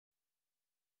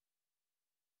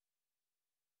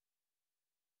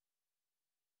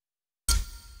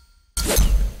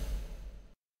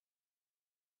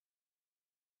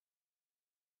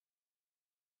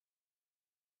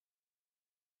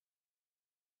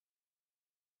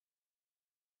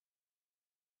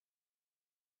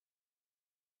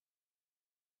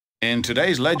In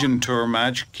today's Legend Tour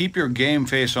match, keep your game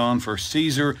face on for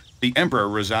Caesar, the Emperor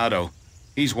Rosado.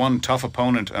 He's one tough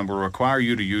opponent and will require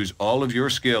you to use all of your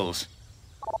skills.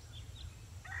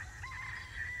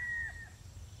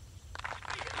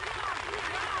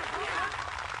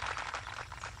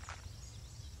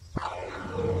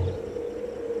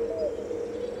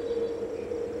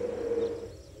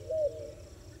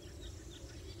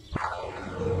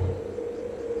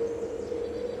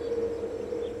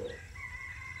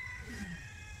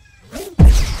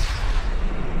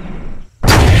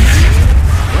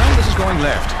 Going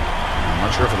left. I'm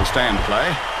not sure if it'll stay in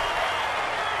play.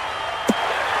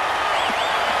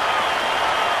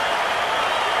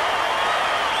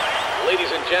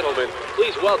 Ladies and gentlemen,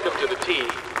 please welcome to the tee,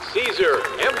 Caesar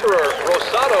Emperor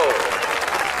Rosado.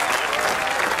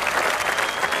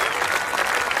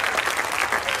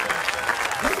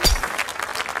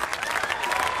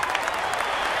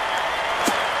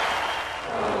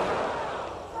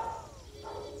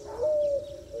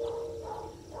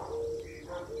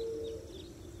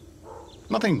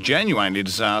 Nothing genuinely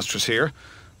disastrous here.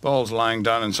 Ball's lying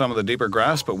down in some of the deeper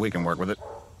grass, but we can work with it.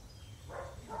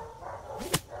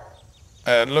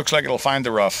 It looks like it'll find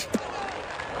the rough.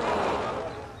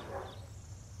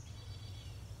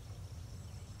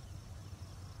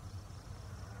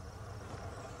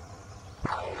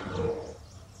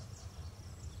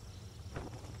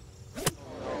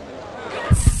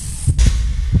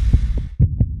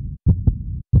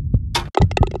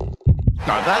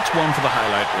 Now that's one for the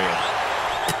highlight reel.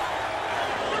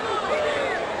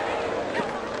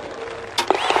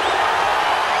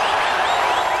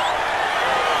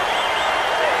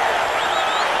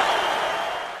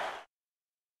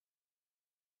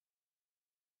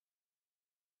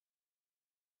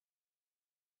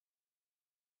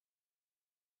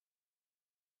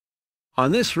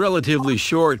 On this relatively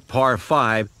short par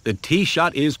 5, the tee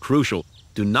shot is crucial.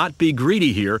 Do not be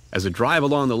greedy here, as a drive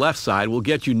along the left side will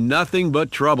get you nothing but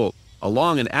trouble. A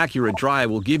long and accurate drive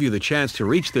will give you the chance to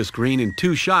reach this green in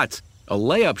 2 shots. A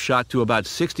layup shot to about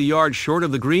 60 yards short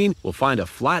of the green will find a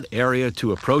flat area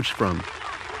to approach from.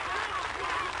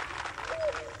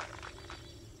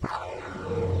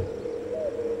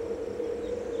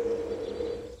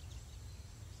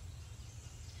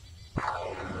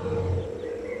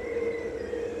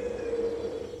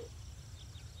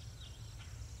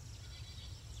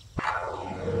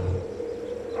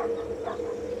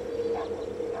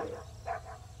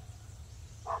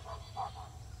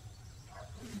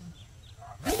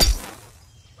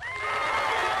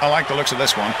 I like the looks of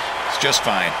this one. It's just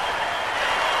fine.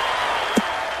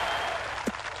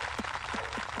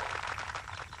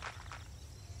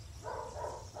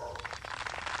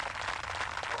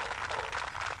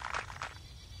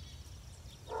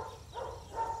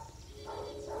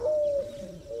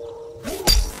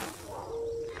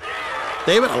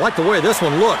 David, I like the way this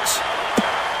one looks.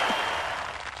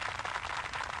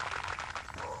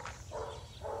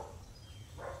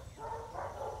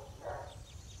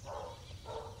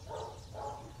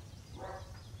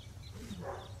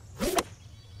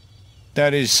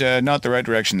 That is not the right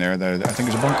direction there. I think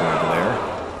there's a bunker over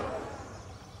there.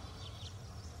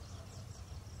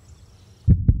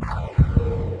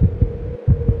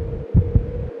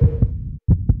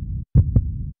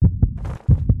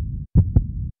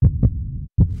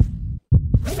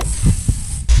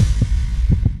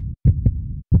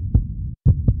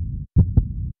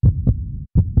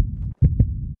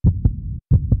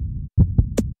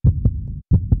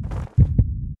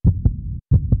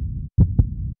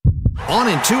 On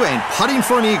in 2 and putting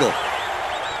for an eagle.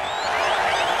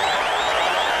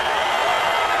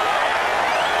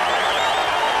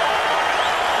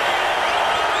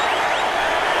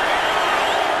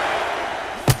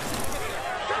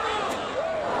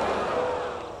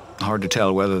 Hard to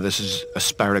tell whether this is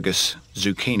asparagus,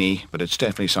 zucchini, but it's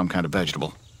definitely some kind of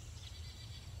vegetable.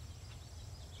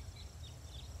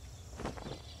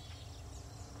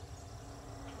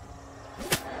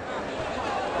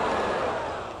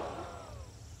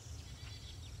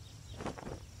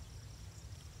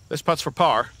 This putt's for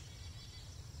par.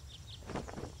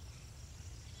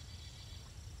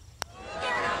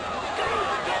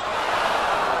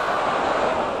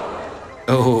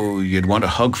 Oh, you'd want a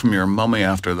hug from your mummy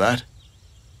after that.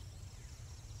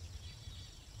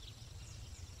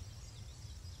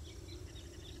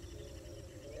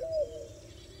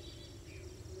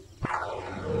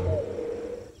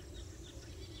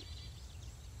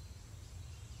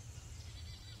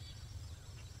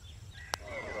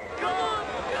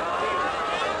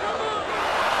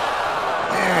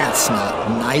 That's not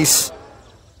nice.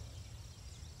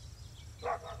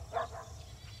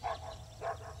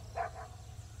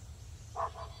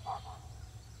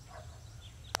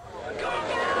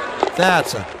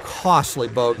 That's a costly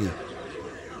bogey.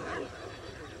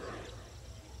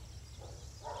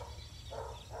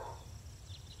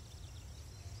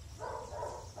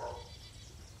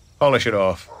 Polish it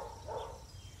off.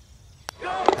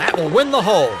 That will win the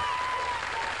hole.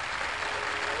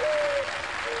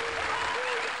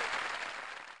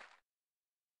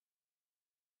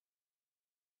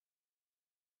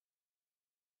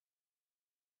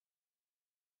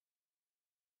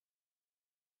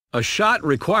 A shot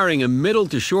requiring a middle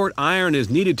to short iron is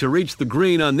needed to reach the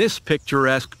green on this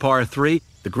picturesque par 3.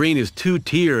 The green is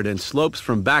two-tiered and slopes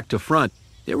from back to front.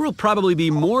 There will probably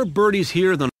be more birdies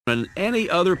here than on any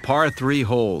other par 3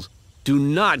 holes. Do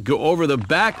not go over the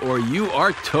back or you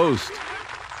are toast.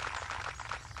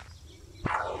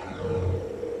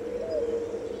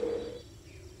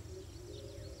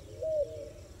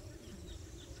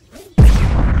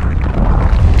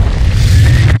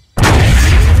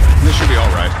 This should be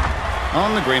all right.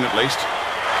 On the green at least.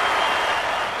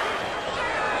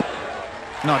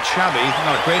 Not shabby,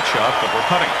 not a great shot, but we're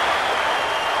putting.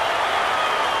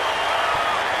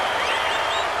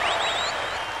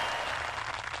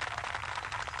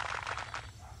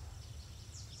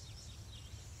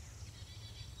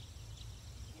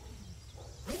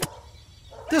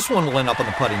 This one will end up on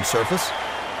the putting surface.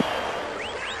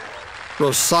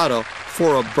 Rosado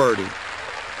for a birdie.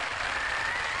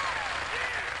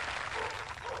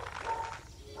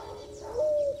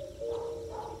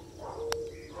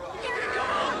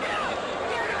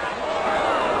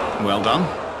 Well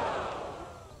done.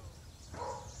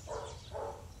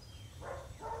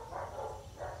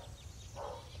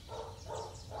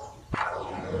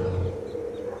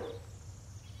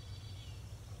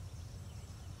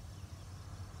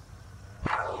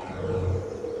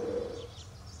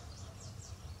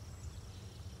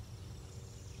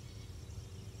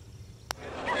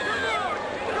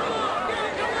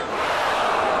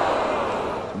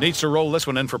 Needs to roll this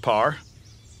one in for par.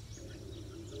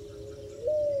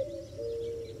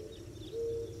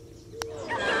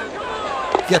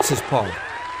 Gets his par.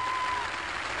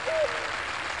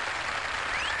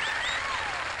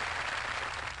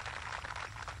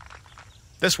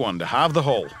 This one to have the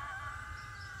hole.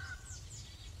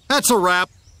 That's a wrap.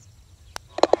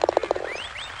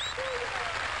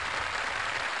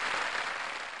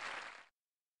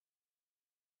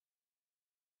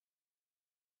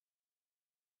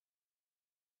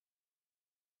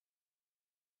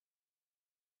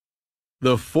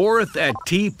 The fourth at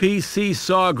TPC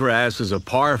Sawgrass is a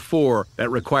par 4 that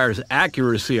requires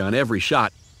accuracy on every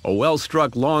shot. A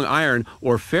well-struck long iron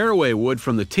or fairway wood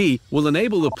from the tee will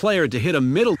enable the player to hit a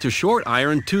middle to short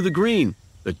iron to the green.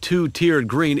 The two-tiered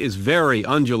green is very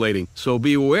undulating, so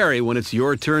be wary when it's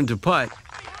your turn to putt.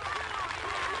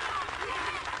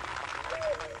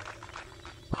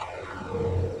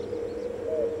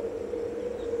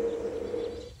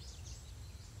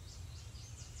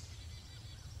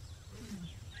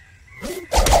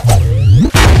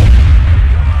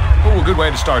 Oh, a good way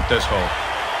to start this hole.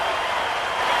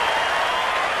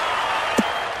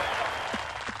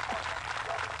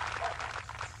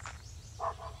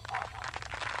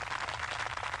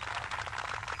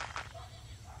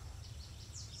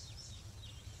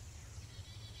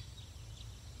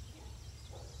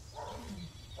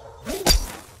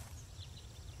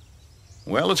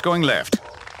 Well, it's going left.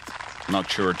 Not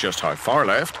sure just how far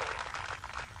left.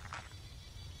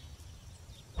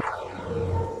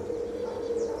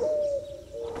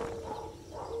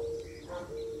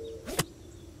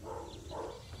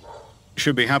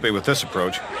 Should be happy with this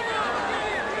approach.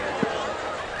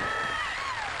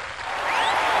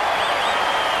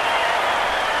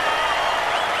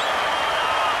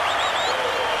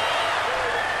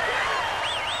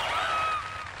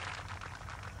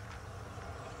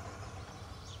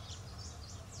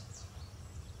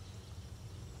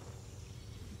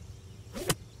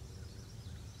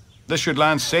 This should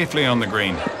land safely on the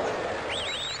green.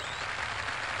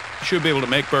 Should be able to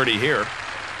make birdie here.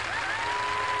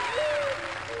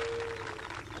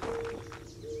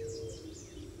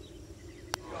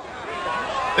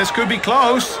 This could be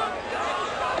close.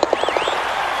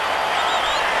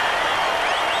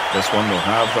 This one will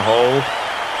have the hole.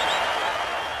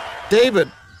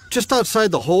 David, just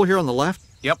outside the hole here on the left.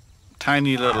 Yep,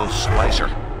 tiny little slicer.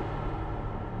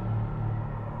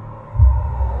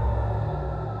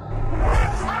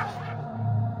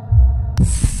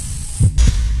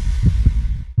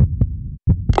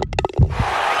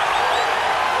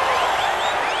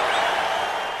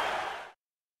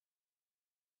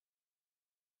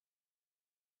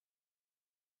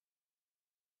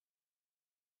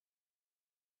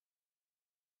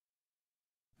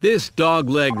 This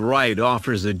dog-leg right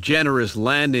offers a generous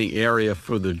landing area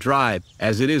for the drive,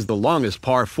 as it is the longest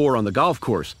par 4 on the golf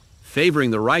course. Favoring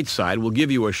the right side will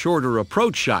give you a shorter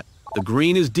approach shot. The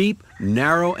green is deep,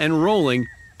 narrow, and rolling.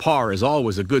 Par is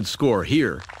always a good score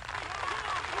here.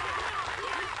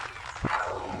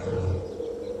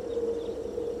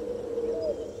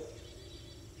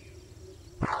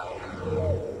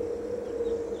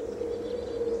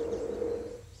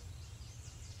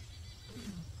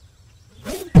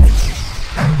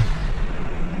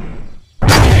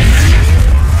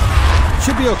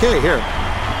 Should be okay here.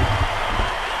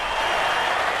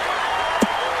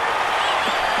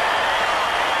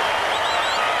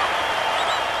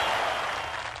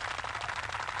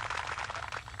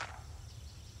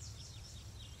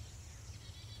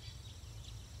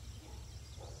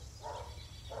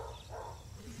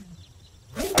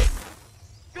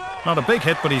 Not a big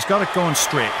hit, but he's got it going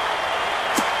straight.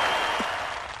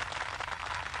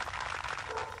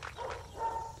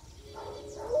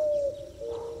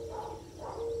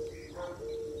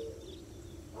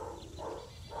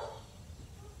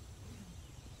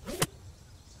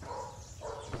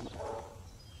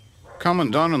 Come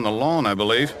and done on the lawn, I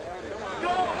believe.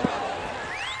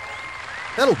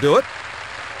 That'll do it.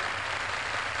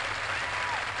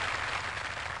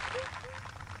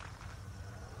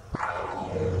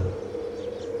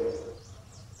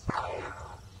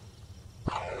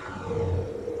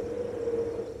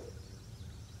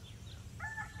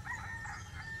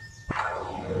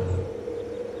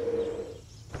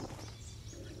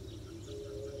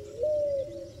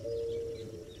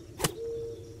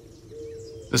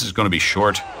 This is going to be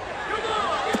short.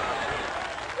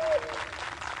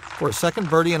 For a second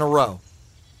birdie in a row.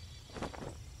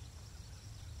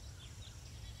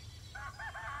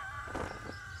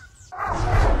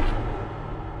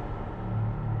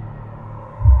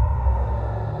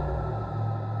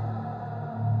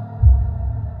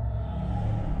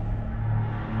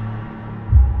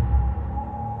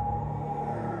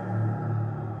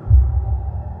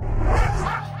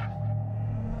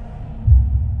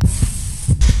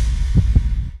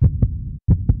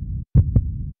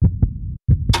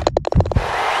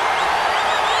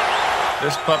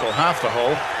 This putt will half the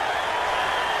hole.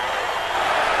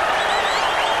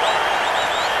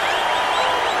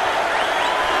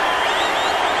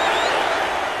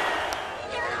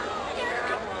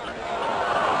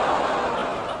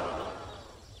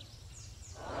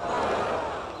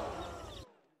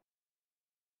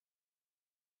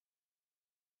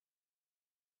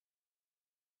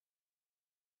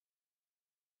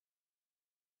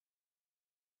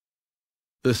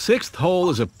 The 6th hole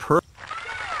is a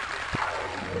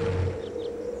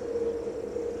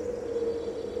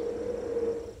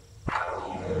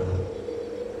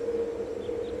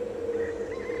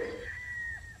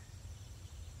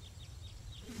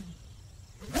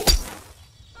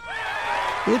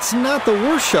It's not the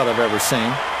worst shot I've ever seen.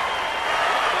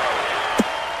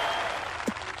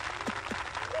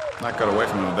 That got away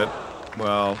from him a bit.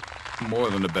 Well, more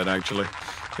than a bit, actually.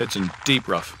 It's in deep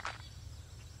rough.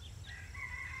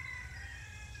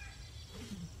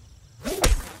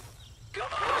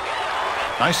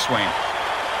 Nice swing.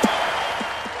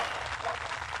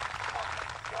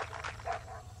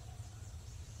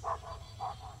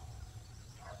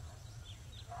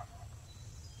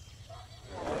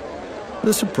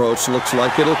 This approach looks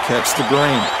like it'll catch the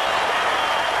grain.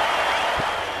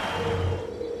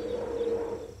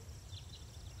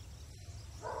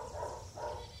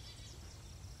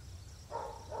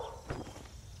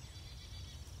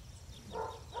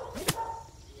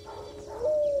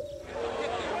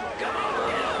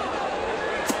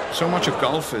 So much of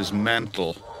golf is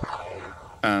mental.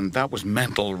 And that was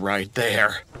mental right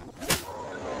there.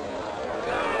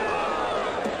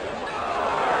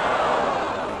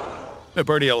 A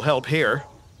birdie will help here.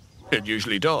 It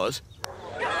usually does.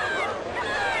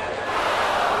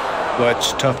 But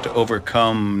it's tough to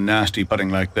overcome nasty putting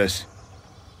like this.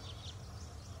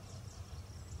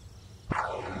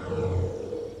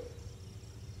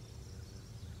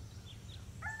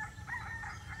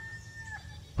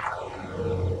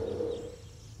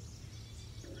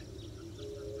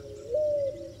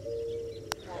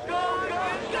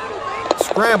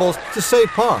 Scrambles to save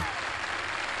par.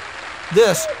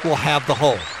 This will have the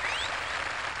hole.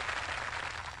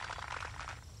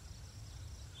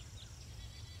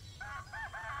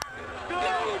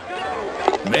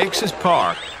 Makes his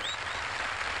par.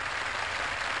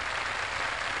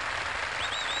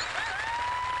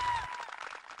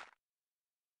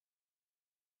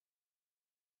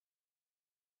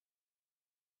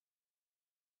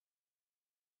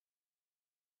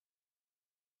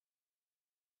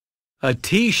 A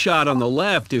tee shot on the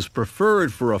left is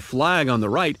preferred for a flag on the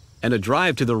right, and a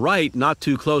drive to the right, not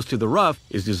too close to the rough,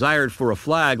 is desired for a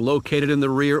flag located in the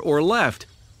rear or left.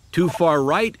 Too far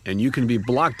right, and you can be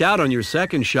blocked out on your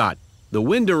second shot. The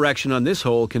wind direction on this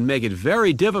hole can make it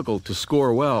very difficult to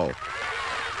score well.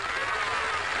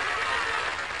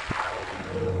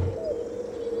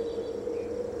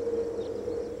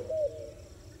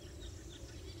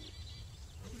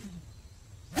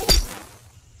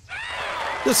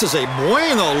 This is a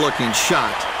bueno-looking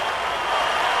shot.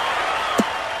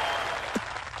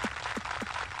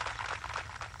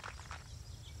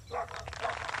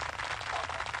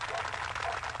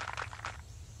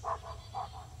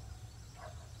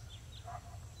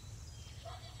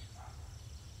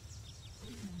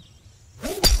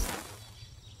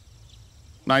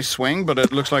 Nice swing, but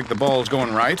it looks like the ball's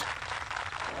going right.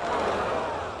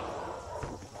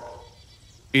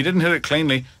 He didn't hit it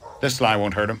cleanly. This lie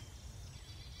won't hurt him.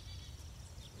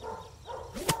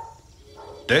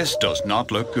 This does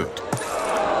not look good.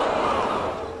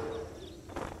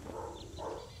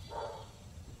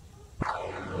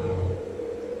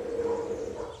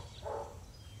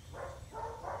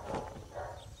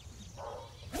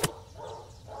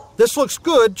 This looks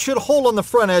good. Should hold on the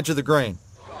front edge of the green.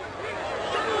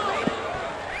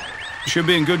 Should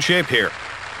be in good shape here.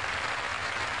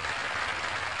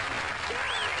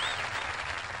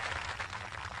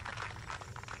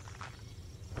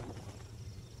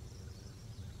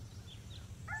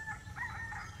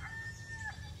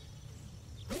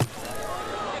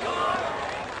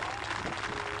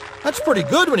 That's pretty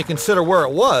good when you consider where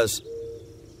it was.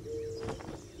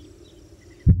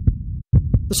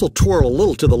 This will twirl a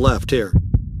little to the left here.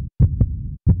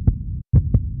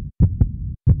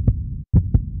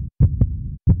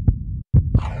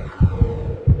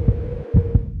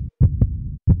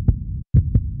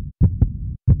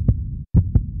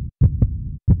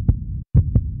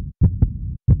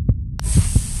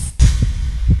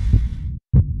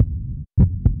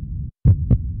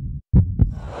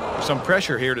 Some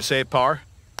pressure here to save par.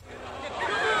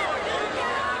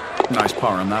 Nice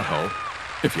par on that hole,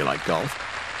 if you like golf.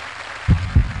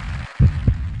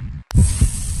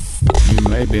 You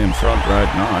may be in front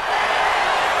right now.